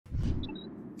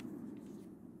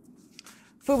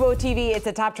fuboTV, it's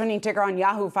a top trending ticker on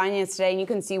Yahoo Finance today, and you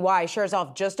can see why. Shares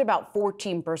off just about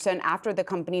 14% after the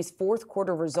company's fourth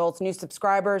quarter results. New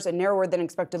subscribers, a narrower than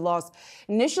expected loss,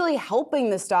 initially helping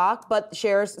the stock, but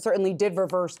shares certainly did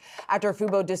reverse after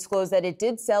Fubo disclosed that it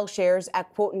did sell shares at,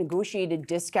 quote, negotiated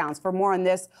discounts. For more on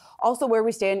this, also where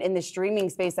we stand in the streaming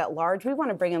space at large, we want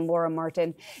to bring in Laura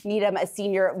Martin, Needham, a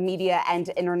senior media and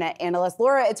internet analyst.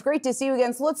 Laura, it's great to see you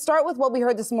again. So let's start with what we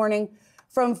heard this morning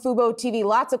from fuboTV.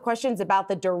 Lots of questions about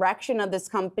the direction of this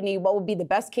company. What would be the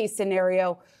best case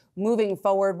scenario moving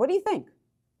forward? What do you think?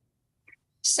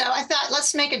 So I thought,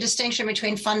 let's make a distinction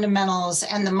between fundamentals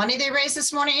and the money they raised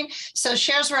this morning. So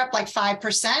shares were up like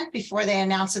 5% before they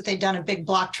announced that they'd done a big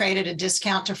block trade at a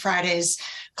discount to Friday's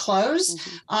close.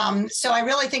 So I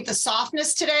really think the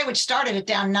softness today, which started at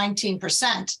down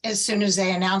 19% as soon as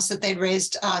they announced that they'd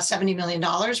raised $70 million,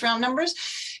 round numbers,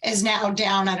 is now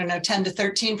down, I don't know, 10 to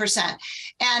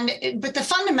 13%. But the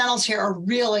fundamentals here are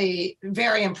really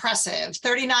very impressive.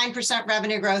 39%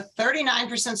 revenue growth,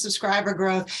 39% subscriber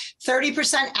growth,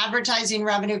 30% advertising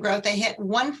revenue growth. They hit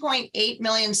 1.8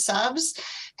 million subs,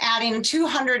 adding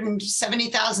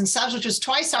 270,000 subs, which was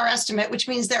twice our estimate, which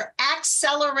means they're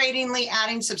acceleratingly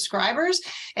adding subscribers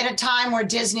at a time where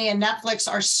Disney and Netflix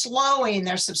are slowing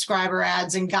their subscriber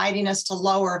adds and guiding us to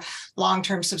lower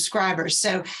long-term subscribers.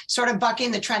 So sort of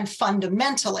bucking the trend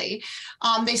fundamentally.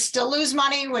 They still lose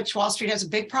money, which Wall Street has a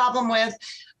big problem with.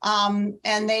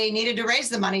 And they needed to raise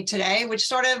the money today, which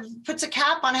sort of puts a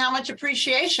cap on how much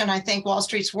appreciation I think Wall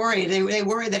Street's worried. They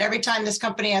worry that every time this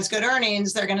company has good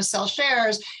earnings, they're going to sell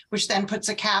shares, which then puts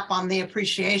a cap on the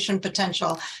appreciation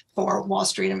potential for Wall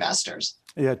Street investors.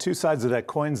 Yeah, two sides of that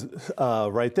coin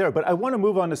right there. But I want to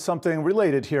move on to something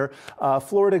related here.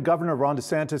 Florida Governor Ron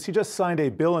DeSantis, he just signed a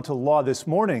bill into law this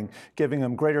morning, giving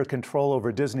him greater control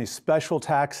over Disney's special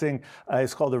taxing.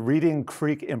 It's called the Reading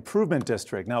Creek Improvement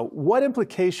District. Now, what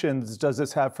implications does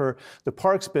this have for the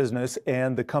parks business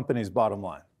and the company's bottom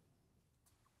line?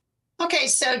 Okay,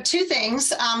 so two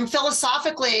things.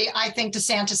 Philosophically, I think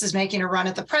DeSantis is making a run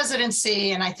at the presidency,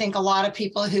 and I think a lot of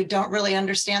people who don't really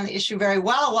understand the issue very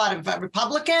well, a lot of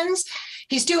Republicans,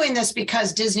 he's doing this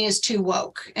because Disney is too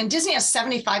woke. And Disney has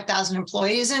 75,000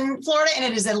 employees in Florida, and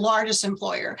it is the largest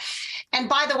employer. And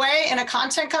by the way, in a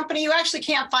content company, you actually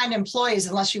can't find employees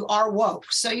unless you are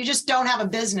woke. So you just don't have a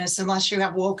business unless you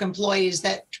have woke employees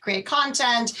that create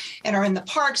content and are in the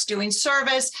parks doing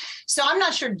service. So I'm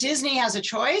not sure Disney has a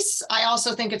choice. I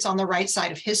also think it's on the right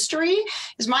side of history,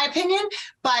 is my opinion.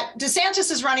 But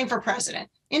DeSantis is running for president.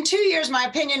 In 2 years, my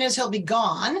opinion is he'll be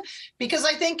gone because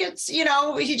I think it's, you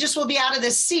know, he just will be out of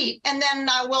this seat. And then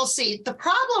we'll see. The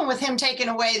problem with him taking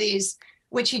away these,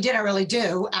 which he didn't really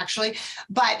do, actually.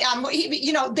 But,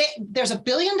 there's $1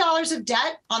 billion of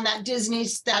debt on that's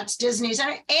Disney's.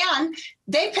 And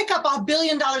they pick up $1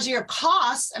 billion a year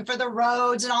costs and for the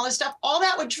roads and all this stuff. All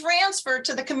that would transfer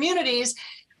to the communities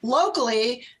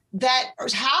locally that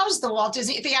house the Walt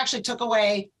Disney if he actually took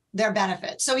away their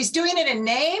benefits. So he's doing it in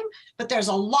name, but there's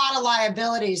a lot of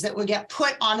liabilities that would get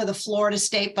put onto the Florida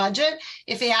state budget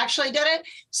if he actually did it.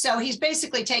 So he's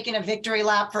basically taking a victory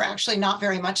lap for actually not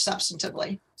very much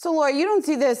substantively. So Laura, you don't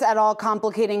see this at all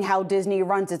complicating how Disney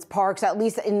runs its parks, at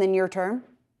least in the near term?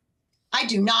 I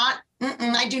do not.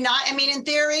 I do not. I mean, in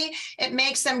theory, it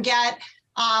makes them get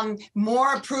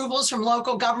more approvals from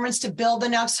local governments to build the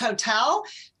next hotel,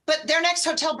 but their next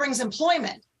hotel brings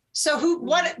employment. So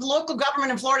what local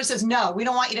government in Florida says, no, we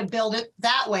don't want you to build it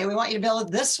that way. We want you to build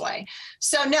it this way.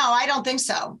 So no, I don't think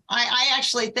so. I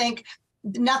actually think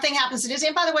nothing happens to Disney.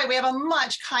 And by the way, we have a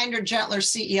much kinder, gentler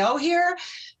CEO here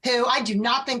who I do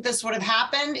not think this would have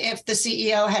happened if the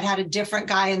CEO had had a different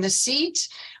guy in the seat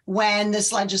when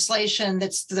this legislation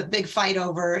that's the big fight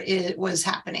over it was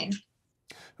happening.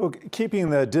 Well,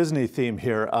 keeping the Disney theme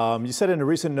here, you said in a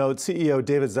recent note, CEO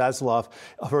David Zaslav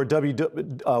for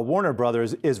Warner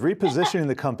Brothers is repositioning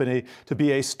the company to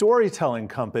be a storytelling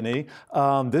company.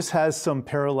 This has some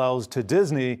parallels to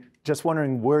Disney. Just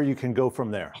wondering where you can go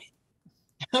from there.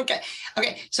 Okay.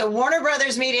 So Warner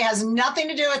Brothers Media has nothing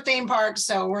to do with theme parks.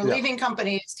 So we're leaving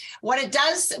companies. What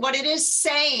it is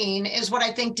saying is what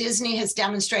I think Disney has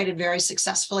demonstrated very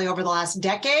successfully over the last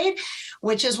decade,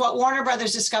 which is what Warner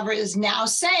Brothers Discovery is now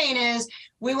saying is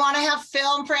we want to have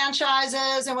film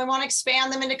franchises and we want to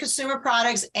expand them into consumer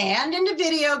products and into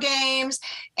video games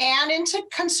and into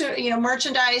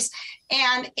merchandise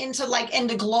and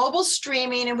into global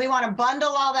streaming. And we want to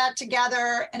bundle all that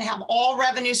together and have all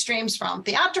revenue streams from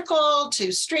theatrical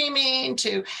to streaming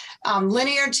to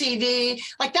linear TV.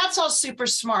 Like that's all super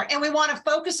smart. And we want to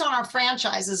focus on our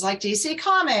franchises like DC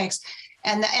Comics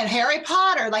and Harry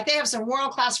Potter. Like they have some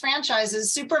world-class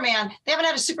franchises. Superman, they haven't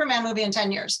had a Superman movie in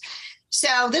 10 years.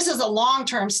 So this is a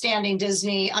long-term standing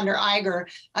Disney under Iger,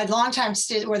 a long-time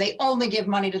where they only give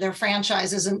money to their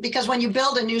franchises. And because when you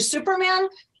build a new Superman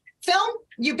film,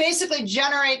 you basically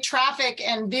generate traffic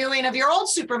and viewing of your old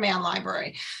Superman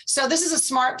library. So this is a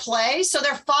smart play. So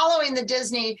they're following the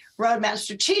Disney roadmap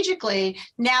strategically.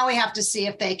 Now we have to see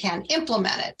if they can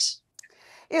implement it.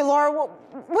 Yeah, Laura, what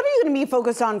are you going to be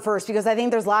focused on first? Because I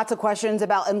think there's lots of questions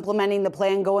about implementing the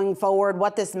plan going forward,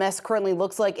 what this mess currently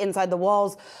looks like inside the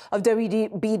walls of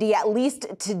WBD, at least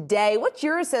today. What's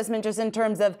your assessment just in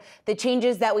terms of the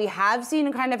changes that we have seen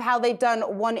and kind of how they've done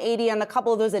 180 on a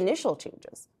couple of those initial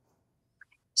changes?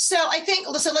 So I think,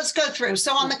 listen, let's go through.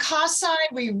 So on the cost side,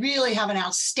 we really have an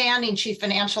outstanding chief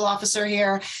financial officer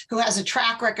here who has a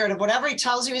track record of whatever he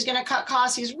tells you he's going to cut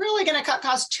costs. He's really going to cut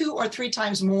costs 2 or 3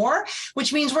 times more,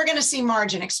 which means we're going to see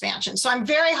margin expansion. So I'm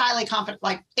very highly confident,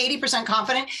 like 80%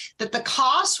 confident that the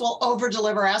costs will over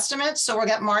deliver estimates. So we'll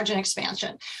get margin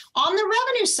expansion. On the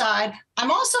revenue side, I'm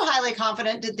also highly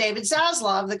confident that David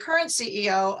Zaslav, the current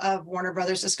CEO of Warner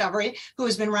Brothers Discovery, who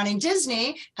has been running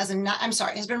Disney, has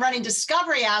been running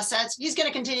Discovery assets. He's going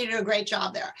to continue to do a great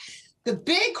job there. The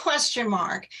big question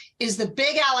mark is the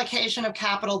big allocation of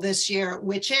capital this year,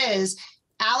 which is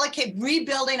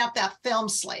rebuilding up that film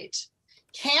slate.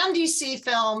 Can DC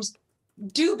Films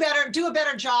do a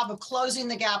better job of closing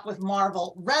the gap with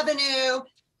Marvel? Revenue,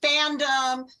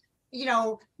 fandom. You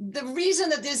know, the reason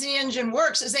the Disney engine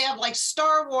works is they have like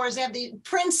Star Wars, they have the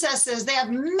princesses, they have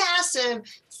massive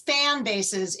fan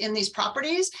bases in these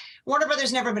properties. Warner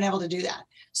Brothers never been able to do that.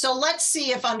 So let's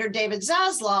see if under David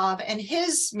Zaslav and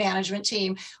his management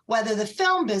team, whether the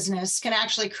film business can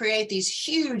actually create these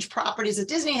huge properties that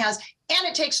Disney has, and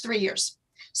it takes 3 years.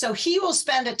 So he will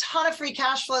spend a ton of free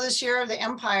cash flow this year of the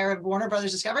empire of Warner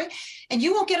Brothers Discovery, and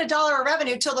you won't get $1 of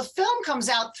revenue till the film comes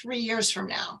out 3 years from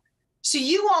now. So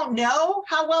you won't know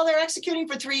how well they're executing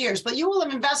for 3 years, but you will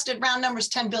have invested round numbers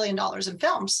 $10 billion in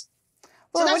films.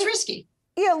 So that's risky.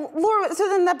 Yeah, Laura, so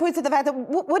then that points to the fact that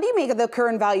what do you make of the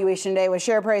current valuation today with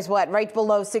share price, right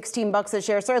below $16 a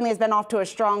share? Certainly has been off to a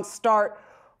strong start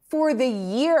for the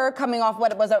year, coming off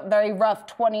what was a very rough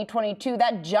 2022.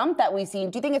 That jump that we've seen,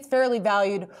 do you think it's fairly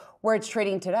valued where it's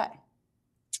trading today?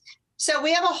 So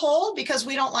we have a hold because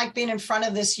we don't like being in front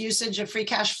of this usage of free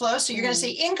cash flow. So you're going to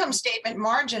see income statement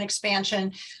margin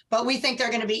expansion, but we think they're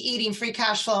going to be eating free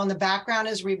cash flow in the background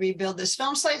as we rebuild this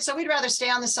film slate. So we'd rather stay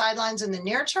on the sidelines in the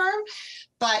near term,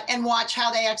 and watch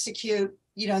how they execute,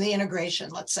 the integration,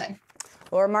 let's say.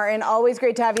 Laura Martin, always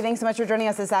great to have you. Thanks so much for joining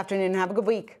us this afternoon. Have a good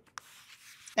week.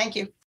 Thank you.